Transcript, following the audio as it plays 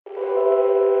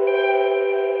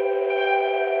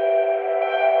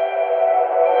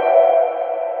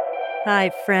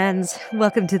Hi, friends.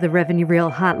 Welcome to the Revenue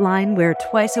Reel Hotline, where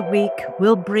twice a week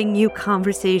we'll bring you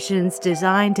conversations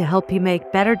designed to help you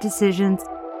make better decisions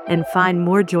and find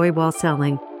more joy while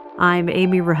selling. I'm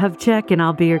Amy Rahovchek, and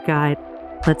I'll be your guide.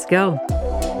 Let's go.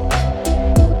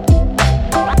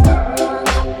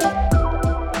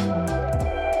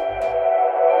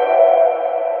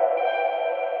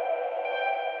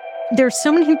 There's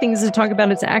so many things to talk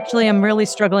about. I'm really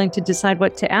struggling to decide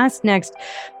what to ask next.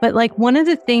 But one of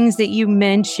the things that you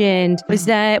mentioned was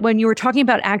that when you were talking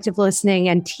about active listening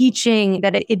and teaching,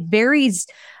 that it varies.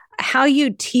 How you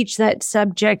teach that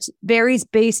subject varies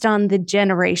based on the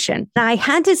generation. I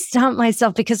had to stop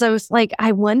myself because I was like,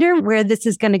 I wonder where this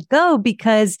is going to go.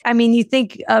 Because you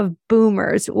think of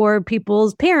boomers or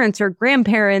people's parents or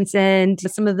grandparents and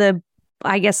some of the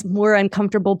more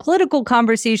uncomfortable political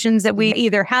conversations that we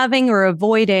either having or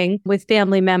avoiding with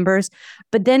family members.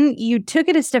 But then you took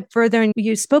it a step further and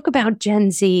you spoke about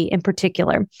Gen Z in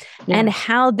particular and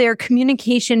how their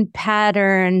communication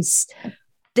patterns,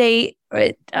 I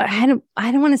don't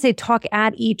want to say talk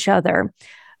at each other,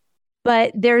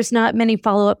 but there's not many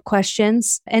follow-up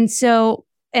questions.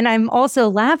 And I'm also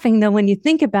laughing though, when you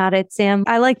think about it, Sam,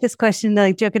 I like this question,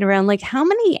 joking around, how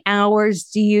many hours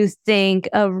do you think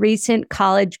a recent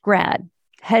college grad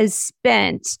has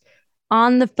spent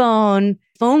on the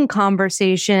phone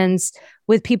conversations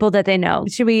with people that they know?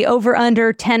 Should we over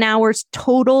under 10 hours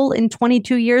total in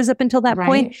 22 years up until that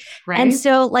point? Right. And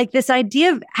so this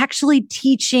idea of actually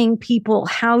teaching people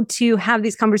how to have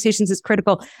these conversations is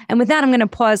critical. And with that, I'm going to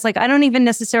pause. I don't even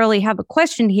necessarily have a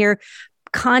question here.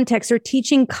 Context or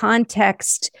teaching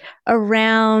context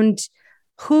around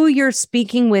who you're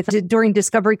speaking with during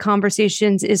discovery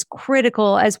conversations is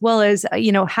critical, as well as,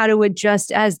 how to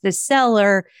adjust as the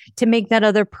seller to make that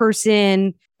other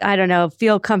person,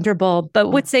 feel comfortable.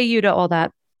 But what say you to all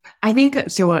that? I think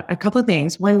so. A couple of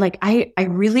things. One, I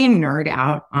really nerd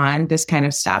out on this kind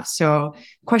of stuff. So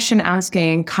question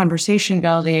asking, conversation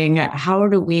building, how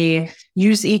do we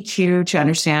use EQ to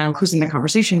understand who's in the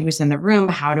conversation, who's in the room?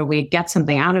 How do we get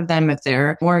something out of them if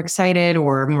they're more excited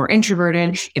or more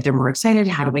introverted? If they're more excited,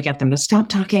 how do we get them to stop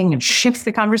talking and shift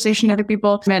the conversation to other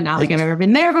people? Not like I've ever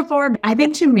been there before. I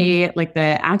think to me,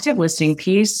 the active listening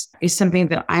piece is something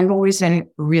that I've always been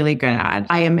really good at.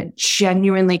 I am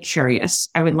genuinely curious.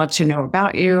 I would love to know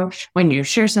about you. When you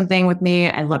share something with me,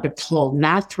 I'd love to pull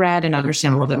that thread and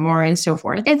understand a little bit more and so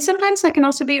forth. And sometimes that can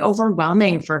also be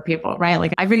overwhelming for people,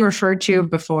 right? I've been referred to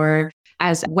before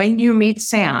as when you meet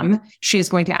Sam, she's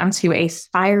going to ask you a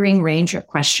firing range of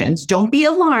questions. Don't be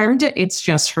alarmed. It's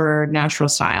just her natural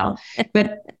style.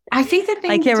 But I think that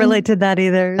I can't relate to that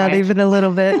either. Not even a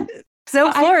little bit.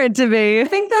 So foreign to me. I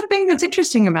think the thing that's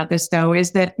interesting about this, though,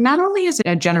 is that not only is it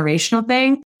a generational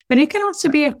thing, but it can also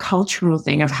be a cultural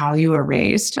thing of how you were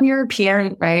raised. I'm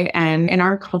European, right? And in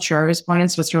our culture, I was born in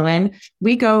Switzerland.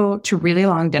 We go to really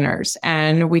long dinners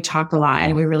and we talk a lot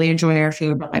and we really enjoy our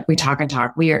food, but we talk and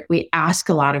talk. We ask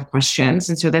a lot of questions.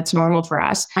 And so that's normal for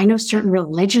us. I know certain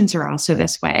religions are also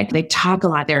this way. They talk a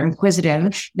lot. They're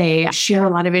inquisitive. They share a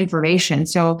lot of information.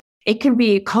 So it can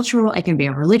be cultural, it can be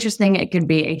a religious thing, it can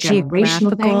be a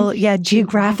generational thing. Yeah,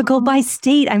 geographical by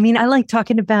state. I like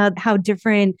talking about how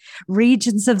different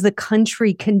regions of the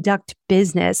country conduct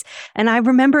business. And I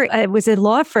remember it was a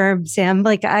law firm, Sam,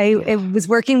 I was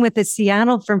working with a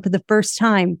Seattle firm for the first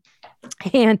time.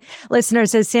 And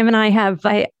listeners, as Sam and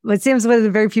Sam's one of the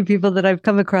very few people that I've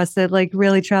come across that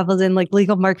really travels in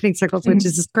legal marketing circles, which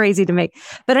is just crazy to me.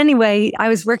 But anyway, I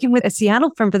was working with a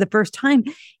Seattle firm for the first time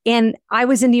and I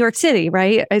was in New York City,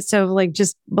 right? So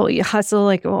you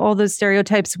hustle, all those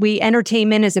stereotypes.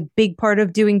 Entertainment is a big part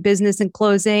of doing business and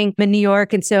closing in New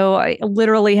York. And so I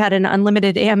literally had an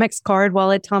unlimited Amex card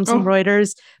while at Thomson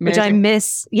Reuters, which I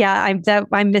miss. Yeah,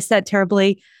 I miss that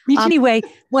terribly. Anyway,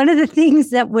 one of the things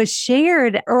that was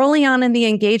shared early on in the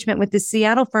engagement with the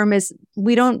Seattle firm is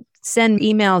we don't send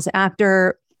emails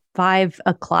after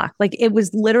 5:00. It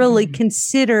was literally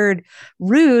considered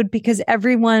rude because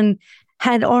everyone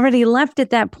had already left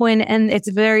at that point and it's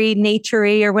very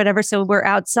naturey or whatever. So we're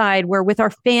outside, we're with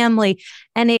our family.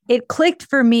 And it clicked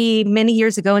for me many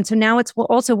years ago. And so now it's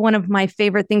also one of my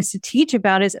favorite things to teach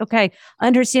about is,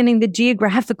 understanding the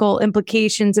geographical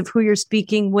implications of who you're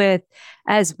speaking with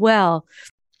as well.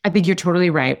 I think you're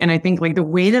totally right. And I think the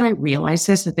way that I realized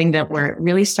this, the thing that where it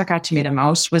really stuck out to me the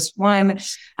most was one,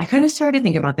 I kind of started to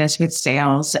think about this with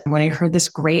sales when I heard this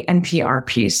great NPR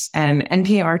piece, and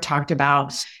NPR talked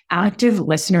about active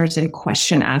listeners and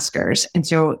question askers. And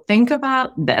so think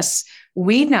about this.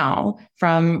 We know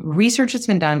from research that's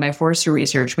been done by Forrester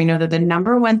Research, we know that the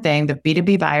number one thing that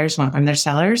B2B buyers want from their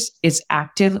sellers is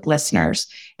active listeners.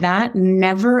 That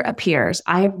never appears.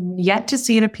 I have yet to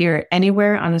see it appear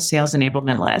anywhere on a sales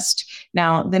enablement list.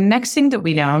 Now, the next thing that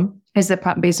we know is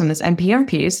that based on this NPR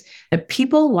piece, that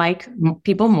people like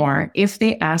people more if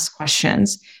they ask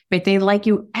questions, but they like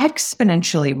you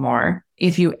exponentially more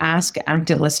if you ask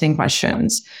active listening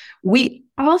questions. We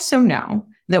also know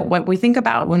that what we think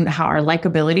about how our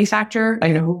likability factor,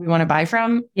 who we want to buy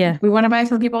from, we want to buy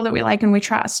from people that we like and we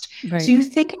trust. Right. So you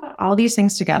think about all these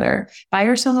things together.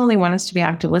 Buyers don't only want us to be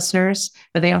active listeners,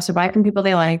 but they also buy from people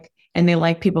they like, and they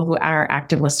like people who are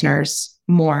active listeners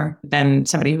more than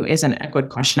somebody who isn't a good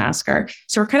question asker.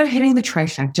 So we're kind of hitting the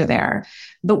trifecta there.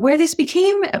 But where this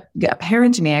became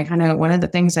apparent to me, one of the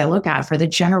things I look at for the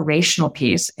generational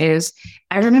piece is,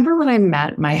 I remember when I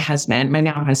met my husband, my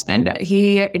now husband,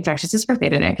 in fact, it's his birthday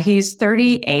today. He's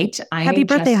 38. Happy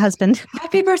birthday, husband.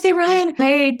 Happy birthday, Ryan.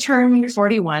 I turned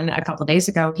 41 a couple of days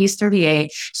ago. He's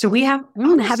 38. So we have...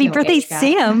 happy birthday,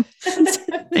 Sam.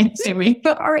 Thanks, Amy.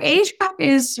 But our age gap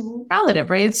is relative,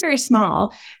 right? It's very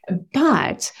small.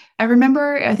 But I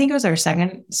remember, I think it was our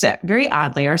very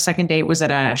oddly, our second date was at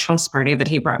a house party that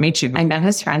he brought me to. I met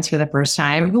his friends for the first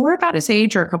time who were about his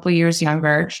age or a couple of years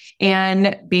younger.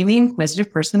 And being the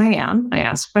inquisitive person I am, I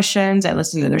asked questions, I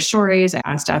listened to their stories, I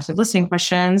asked active listening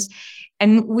questions.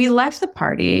 And we left the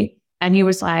party and he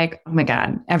was like, "Oh my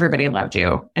God, everybody loved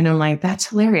you." And I'm like, "That's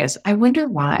hilarious. I wonder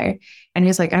why." And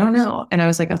he's like, "I don't know." And I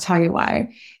was like, "I'll tell you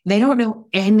why. They don't know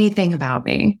anything about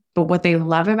me. But what they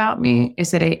love about me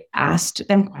is that I asked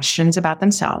them questions about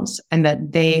themselves and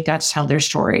that they got to tell their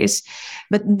stories."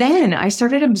 But then I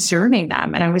started observing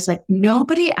them and I was like,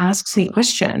 nobody asks me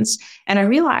questions. And I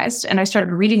realized, and I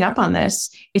started reading up on this,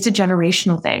 it's a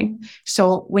generational thing.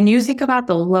 So when you think about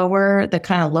the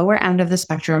kind of lower end of the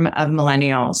spectrum of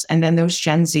millennials and then those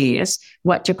Gen Zs,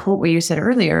 to quote what you said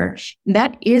earlier,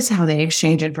 that is how they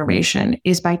exchange information,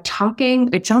 is by talking.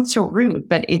 It sounds so rude,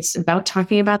 but it's about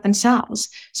talking about themselves.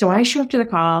 So I show up to the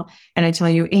call and I tell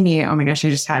you, "Amy, oh my gosh, I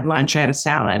just had lunch. I had a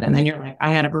salad." And then you're like,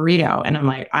 "I had a burrito." And I'm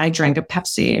like, "I drank a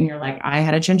Pepsi." And you're like, "I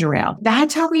had a ginger ale."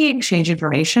 That's how we exchange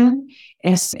information.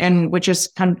 And which is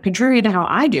kind of contrary to how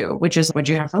I do, which is, "What'd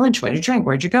you have for lunch? What did you drink?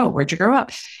 Where'd you go? Where'd you grow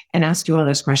up?" And ask you all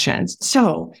those questions.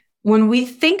 So when we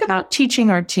think about teaching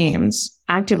our teams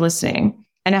active listening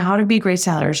and how to be great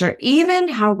sellers, or even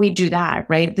how we do that,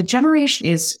 right? The generation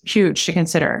is huge to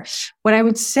consider. What I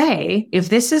would say,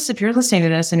 if you're listening to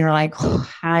this and you're like,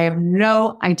 "I have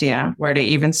no idea where to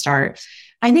even start,"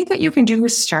 I think what you can do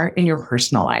is start in your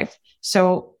personal life.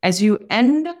 So as you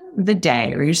end the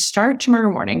day or you start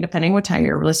tomorrow morning, depending what time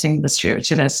you're listening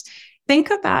to this, think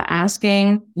about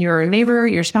asking your neighbor,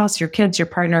 your spouse, your kids, your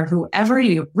partner, whoever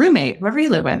you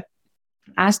live with,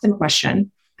 ask them a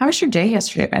question. "How was your day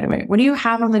yesterday, by the way? What do you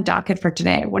have on the docket for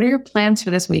today? What are your plans for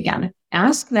this weekend?"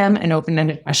 Ask them an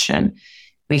open-ended question.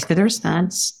 Wait for the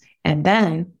response, and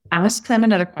then ask them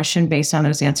another question based on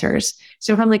those answers.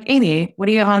 So if I'm like, "Amy,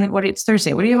 it's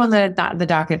Thursday. What do you have on the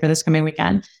docket for this coming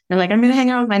weekend?" They're like, "I'm going to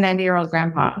hang out with my 90-year-old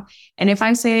grandpa." And if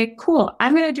I say, "Cool,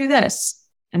 I'm going to do this,"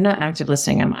 I'm not active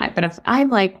listening, am I? But if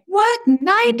I'm like, "What,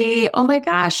 90? Oh my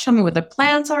gosh, show me what the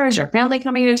plans are. Is your family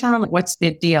coming to town? Like, what's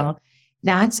the deal?"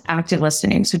 That's active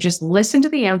listening. So just listen to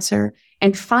the answer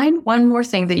and find one more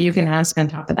thing that you can ask on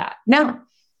top of that. Now,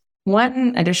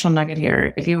 one additional nugget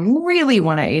here. If you really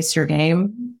want to ace your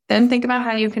game, then think about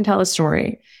how you can tell a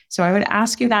story. So I would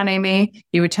ask you that, Amy.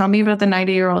 You would tell me about the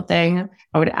 90-year-old thing.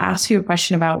 I would ask you a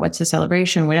question about what's the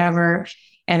celebration, whatever.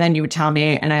 And then you would tell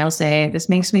me, and I'll say, "This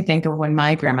makes me think of when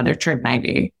my grandmother turned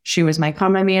 90. She was my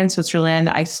me in Switzerland.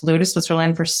 I flew to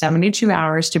Switzerland for 72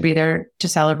 hours to be there to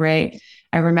celebrate.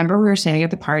 I remember we were standing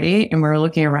at the party and we were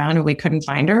looking around and we couldn't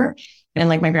find her. And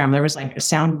like my grandmother was like a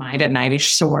sound mind at 90.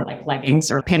 She wore like leggings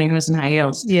or pantyhose and high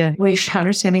heels. Yeah. We found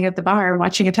her standing at the bar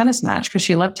watching a tennis match because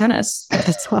she loved tennis.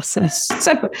 That's awesome.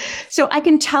 So I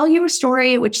can tell you a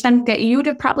story, which then get you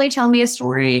to probably tell me a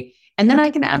story. And then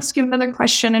I can ask you another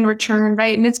question in return,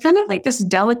 right? And it's kind of like this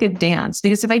delicate dance,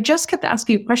 because if I just kept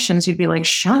asking you questions, you'd be like,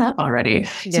 "Shut up already."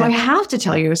 Yeah. So I have to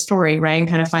tell you a story, right? And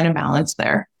kind of find a balance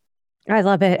there. I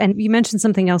love it. And you mentioned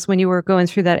something else when you were going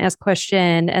through that ask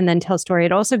question and then tell story.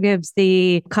 It also gives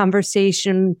the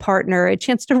conversation partner a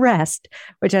chance to rest,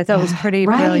 which I thought was pretty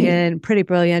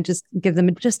brilliant. Just give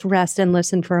them just rest and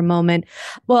listen for a moment.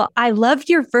 Well, I loved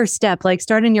your first step, like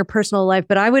start in your personal life,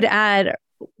 but I would add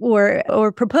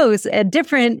or propose a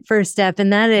different first step.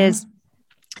 And that is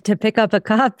to pick up a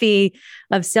copy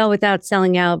of Sell Without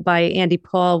Selling Out by Andy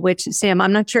Paul, which, Sam,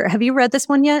 I'm not sure. Have you read this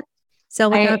one yet?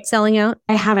 Selling out?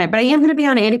 I haven't, but I am going to be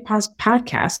on Andy Pa's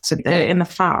podcast in the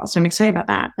fall. So I'm excited about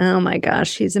that. Oh my gosh,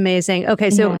 she's amazing. Okay,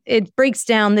 so it breaks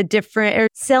down the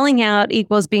selling out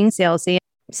equals being salesy.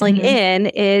 Selling in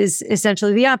is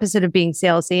essentially the opposite of being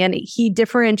salesy. And he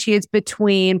differentiates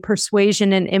between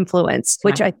persuasion and influence,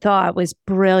 which I thought was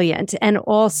brilliant. And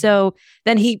also,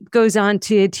 then he goes on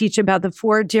to teach about the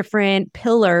 4 different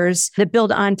pillars that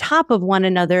build on top of one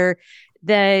another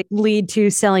that lead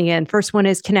to selling in. First one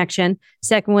is connection.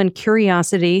 Second one,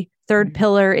 curiosity. Third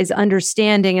pillar is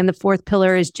understanding. And the fourth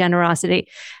pillar is generosity.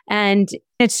 And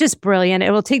it's just brilliant. It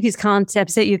will take these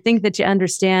concepts that you think that you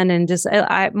understand and just,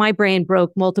 my brain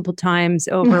broke multiple times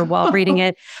over while reading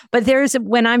it. But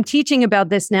when I'm teaching about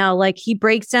this now, like he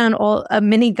breaks down a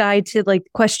mini guide to like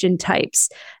question types.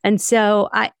 And so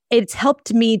it's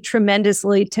helped me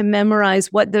tremendously to memorize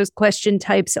what those question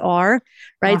types are,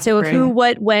 right? That's so great. Who,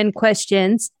 what, when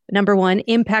questions, number one,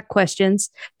 impact questions,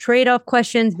 trade-off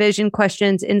questions, vision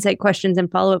questions, insight questions,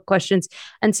 and follow-up questions.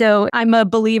 And so I'm a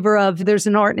believer of there's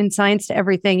an art and science to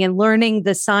everything, and learning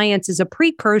the science is a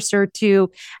precursor to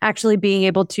actually being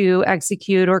able to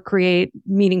execute or create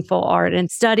meaningful art. And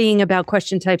studying about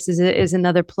question types is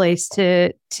another place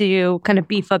to kind of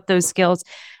beef up those skills.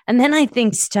 And then I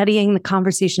think studying the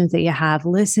conversations that you have,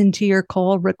 listen to your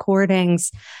call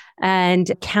recordings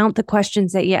and count the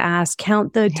questions that you ask,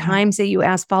 count the times that you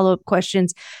ask follow-up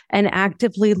questions, and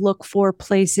actively look for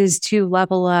places to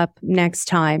level up next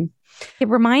time. It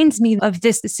reminds me of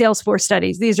this Salesforce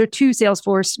studies. These are 2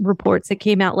 Salesforce reports that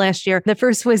came out last year. The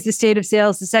first was the state of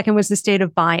sales. The second was the state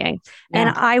of buying. Yeah. And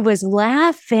I was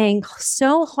laughing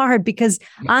so hard because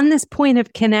on this point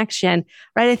of connection,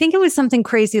 right? I think it was something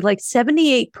crazy, like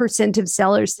 78% of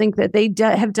sellers think that they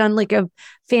have done like a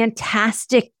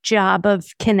fantastic job of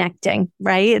connecting,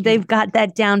 right? They've got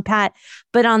that down pat.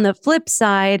 But on the flip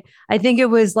side, I think it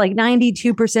was like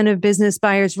 92% of business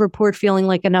buyers report feeling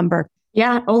like a number.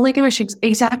 Yeah, oh my gosh,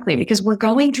 exactly. Because we're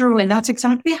going through, and that's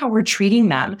exactly how we're treating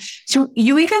them. So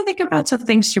you even think about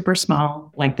something super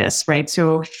small like this, right?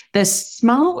 So the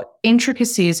small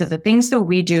intricacies of the things that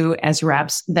we do as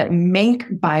reps that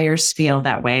make buyers feel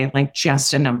that way, like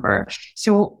just a number.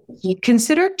 So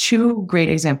consider 2 great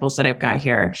examples that I've got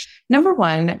here. Number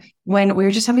one, when we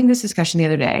were just having this discussion the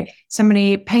other day,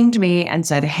 somebody pinged me and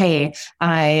said, hey,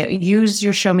 I used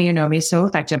your Show Me You Know Me so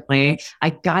effectively.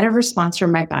 I got a response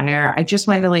from my buyer. I just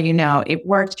wanted to let you know it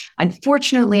worked.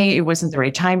 Unfortunately, it wasn't the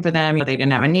right time for them. They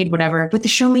didn't have a need, whatever. But the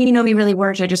Show Me You Know Me really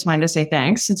worked. I just wanted to say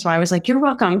thanks. And so I was like, you're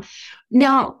welcome.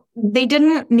 Now, they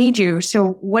didn't need you.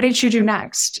 So what did you do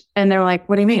next? And they're like,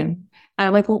 what do you mean?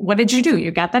 I'm like, well, what did you do?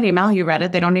 You got that email, you read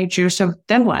it. They don't need you. So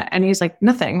then what? And he's like,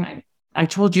 nothing. I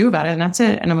told you about it and that's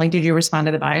it. And I'm like, did you respond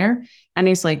to the buyer? And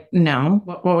he's like, no.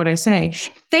 What would I say?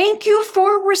 Thank you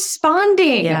for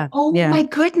responding. Yeah. My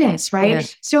goodness. Right. Yeah.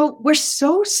 So we're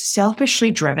so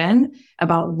selfishly driven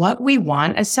about what we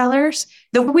want as sellers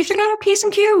that we forgot our P's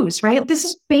and Q's, right? This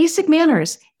is basic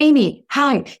manners. Amy,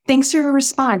 hi. Thanks for your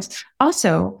response.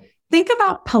 Also, think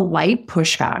about polite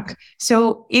pushback.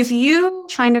 So if you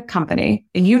find a company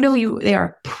and you know they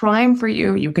are prime for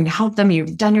you, you can help them,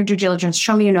 you've done your due diligence,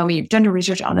 show me you know me, you've done your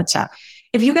research, all that stuff.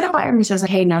 If you get a buyer who says,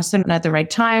 hey, now's not at the right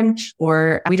time,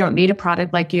 or we don't need a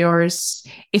product like yours,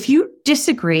 if you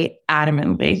disagree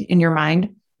adamantly in your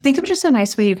mind, think of just a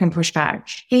nice way you can push back.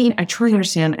 Hey, I truly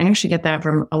understand. I actually get that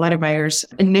from a lot of buyers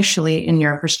initially in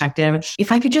your perspective.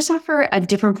 If I could just offer a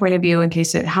different point of view in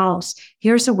case it helps,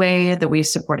 here's a way that we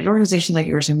support an organization like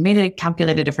yours who made a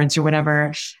calculated difference or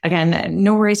whatever. Again,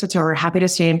 no worries whatsoever. Happy to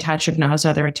stay in touch if now's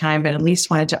not the right time, but at least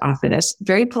wanted to offer this.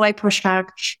 Very polite pushback,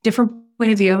 different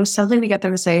point of view. Suddenly we get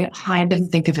them to say, hi, I didn't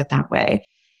think of it that way.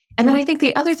 And then I think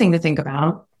the other thing to think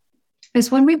about is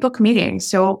when we book meetings.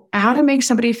 So how to make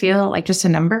somebody feel like just a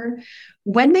number.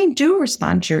 When they do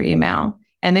respond to your email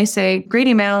and they say, great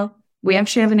email, we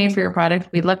actually have a name for your product.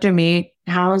 We'd love to meet.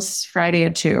 How's Friday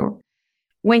at 2?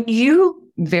 When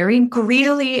you very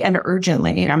greedily and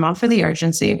urgently, I'm all for the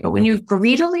urgency, but when you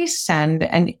greedily send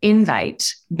an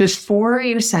invite before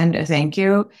you send a thank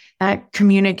you, that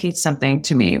communicates something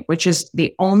to me, which is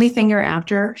the only thing you're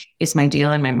after is my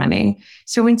deal and my money.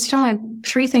 So instead,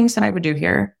 3 things that I would do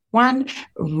here. 1,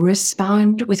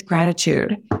 respond with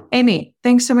gratitude. Amy,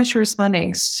 thanks so much for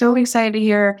responding. So excited to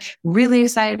hear, really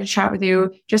excited to chat with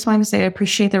you. Just wanted to say I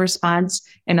appreciate the response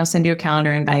and I'll send you a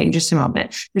calendar invite in just a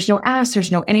moment. There's no ask,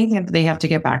 there's no anything that they have to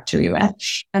get back to you at.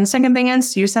 And the second thing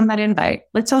is you send that invite.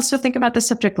 Let's also think about the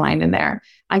subject line in there.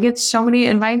 I get so many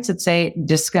invites that say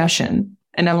discussion.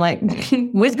 And I'm like,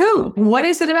 with who? What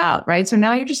is it about? Right. So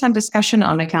now you just have discussion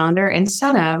on my calendar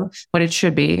instead of what it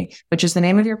should be, which is the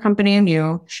name of your company and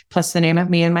you, plus the name of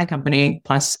me and my company,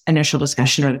 plus initial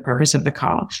discussion or the purpose of the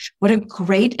call. What a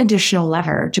great additional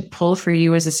lever to pull for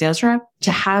you as a sales rep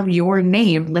to have your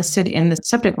name listed in the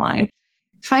subject line.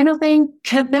 Final thing,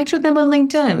 connect with them on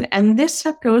LinkedIn. And this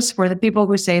stuff goes for the people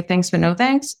who say thanks, but no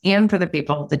thanks, and for the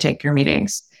people that take your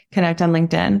meetings. Connect on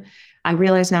LinkedIn. I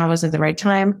realized now was at the right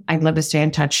time. I'd love to stay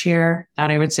in touch here. Thought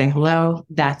I would say hello.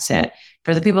 That's it.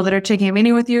 For the people that are taking a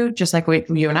meeting with you, just like what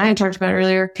you and I talked about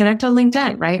earlier, connect on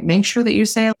LinkedIn, right? Make sure that you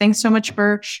say, thanks so much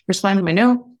for responding to my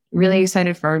note. Really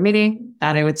excited for our meeting.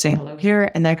 Thought I would say hello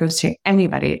here. And that goes to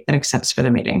anybody that accepts for the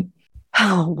meeting.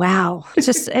 Oh, wow.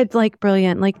 It's like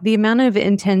brilliant. Like the amount of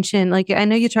intention, like I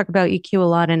know you talk about EQ a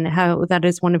lot and how that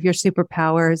is one of your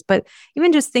superpowers, but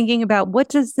even just thinking about what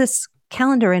does this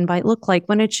calendar invite look like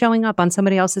when it's showing up on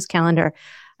somebody else's calendar?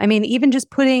 I mean, even just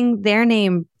putting their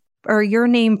name or your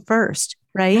name first,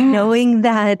 right? Yes. Knowing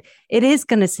that it is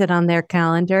going to sit on their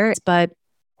calendar, but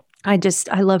I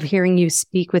love hearing you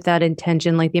speak with that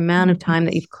intention, like the amount of time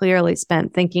that you've clearly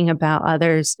spent thinking about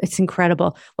others. It's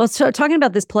incredible. Well, so talking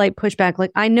about this polite pushback, like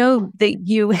I know that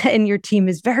you and your team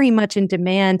is very much in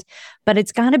demand, but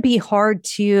it's got to be hard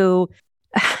to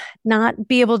not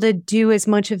be able to do as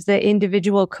much of the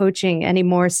individual coaching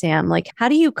anymore, Sam. Like, how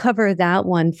do you cover that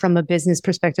one from a business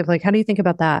perspective? Like, how do you think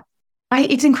about that?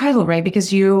 It's incredible, right?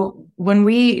 Because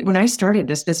when I started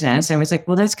this business, I was like,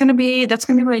 well, that's going to be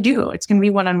what I do. It's going to be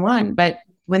one-on-one. But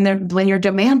when your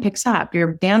demand picks up,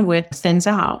 your bandwidth thins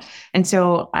out. And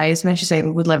so as much as I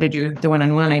would love to do the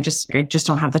one-on-one, I just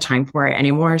don't have the time for it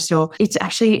anymore. So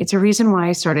it's a reason why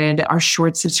I started our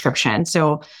short subscription.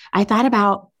 So I thought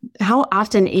about how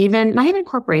often not even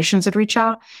corporations would reach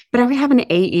out, but I would have an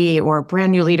AE or a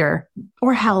brand new leader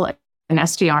or hell, an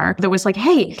SDR that was like,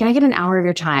 hey, can I get an hour of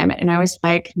your time? And I was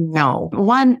like, no.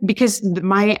 One, because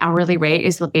my hourly rate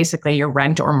is basically your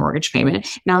rent or mortgage payment.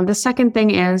 Now, the second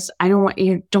thing is I don't want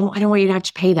you to have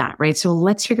to pay that, right? So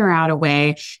let's figure out a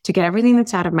way to get everything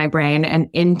that's out of my brain and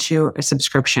into a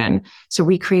subscription. So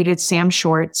we created Sam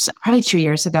Shorts probably 2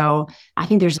 years ago. I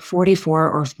think there's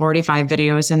 44 or 45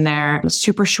 videos in there,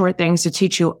 super short things to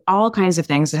teach you all kinds of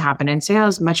things that happen in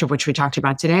sales, much of which we talked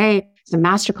about today. Some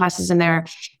masterclasses in there,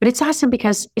 but it's awesome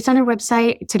because it's on our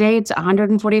website. Today, it's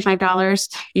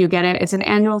 $145. You get it. It's an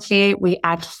annual fee. We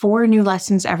add 4 new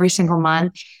lessons every single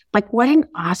month. Like, what an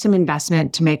awesome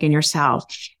investment to make in yourself.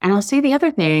 And I'll say the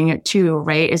other thing too,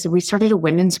 right, is that we started a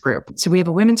women's group. So we have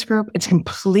a women's group. It's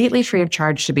completely free of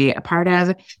charge to be a part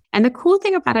of. And the cool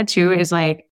thing about it too is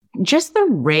like, just the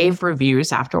rave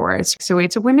reviews afterwards. So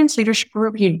it's a women's leadership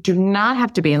group. You do not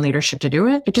have to be in leadership to do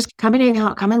it. But just come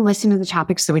and listen to the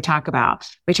topics that we talk about.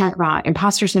 We talk about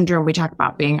imposter syndrome. We talk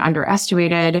about being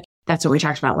underestimated. That's what we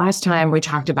talked about last time. We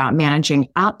talked about managing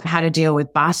up, how to deal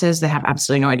with bosses that have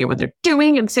absolutely no idea what they're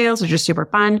doing in sales, which is super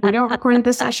fun. We don't record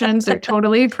the sessions. They're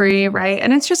totally free, right?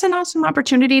 And it's just an awesome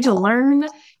opportunity to learn,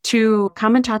 to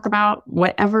come and talk about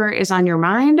whatever is on your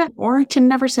mind, or to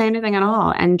never say anything at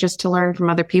all and just to learn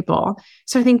from other people.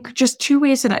 So I think just 2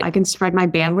 ways that I can spread my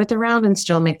bandwidth around and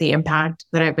still make the impact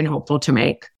that I've been hopeful to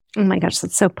make. Oh my gosh,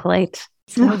 that's so polite.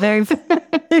 So very,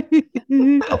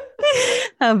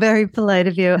 how very polite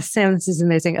of you. Sam, this is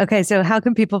amazing. Okay, so how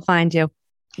can people find you?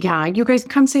 Yeah, you guys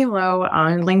come say hello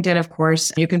on LinkedIn, of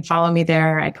course. You can follow me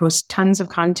there. I post tons of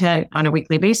content on a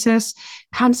weekly basis.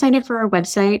 Come sign up for our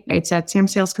website. It's at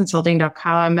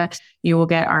samsalesconsulting.com. You will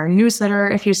get our newsletter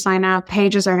if you sign up.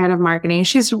 Paige is our head of marketing.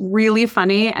 She's really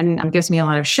funny and gives me a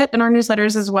lot of shit in our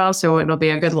newsletters as well. So it'll be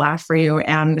a good laugh for you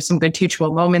and some good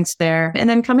teachable moments there. And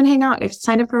then come and hang out. If you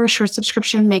sign up for a short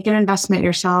subscription, make an investment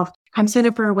yourself. Come sign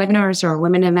up for our webinars or a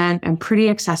women event. I'm pretty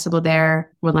accessible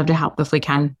there. We'd love to help if we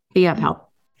can. Be of help.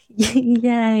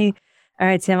 Yay. All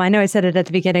right, Sam, I know I said it at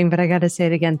the beginning, but I got to say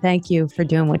it again. Thank you for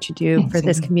doing what you do for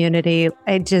this community.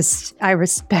 I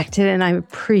respect it and I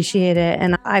appreciate it.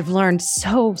 And I've learned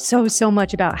so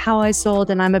much about how I sold,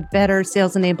 and I'm a better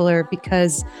sales enabler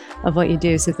because of what you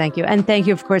do. So thank you. And thank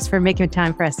you, of course, for making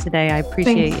time for us today. I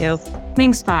appreciate you.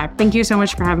 Thanks, Bob. Thank you so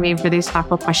much for having me for these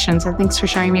thoughtful questions. And thanks for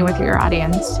sharing me with your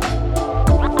audience.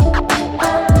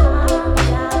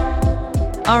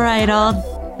 All right, all.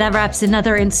 That wraps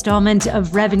another installment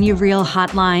of Revenue Reel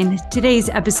Hotline. Today's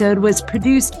episode was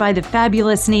produced by the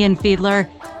fabulous Nian Fiedler.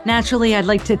 Naturally, I'd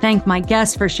like to thank my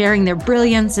guests for sharing their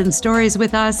brilliance and stories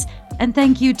with us. And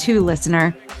thank you too,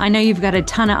 listener. I know you've got a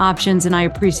ton of options and I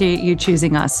appreciate you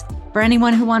choosing us. For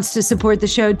anyone who wants to support the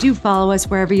show, do follow us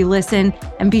wherever you listen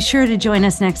and be sure to join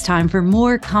us next time for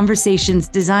more conversations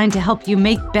designed to help you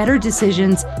make better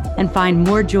decisions and find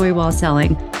more joy while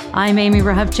selling. I'm Amy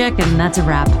Rahovchik, and that's a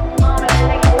wrap.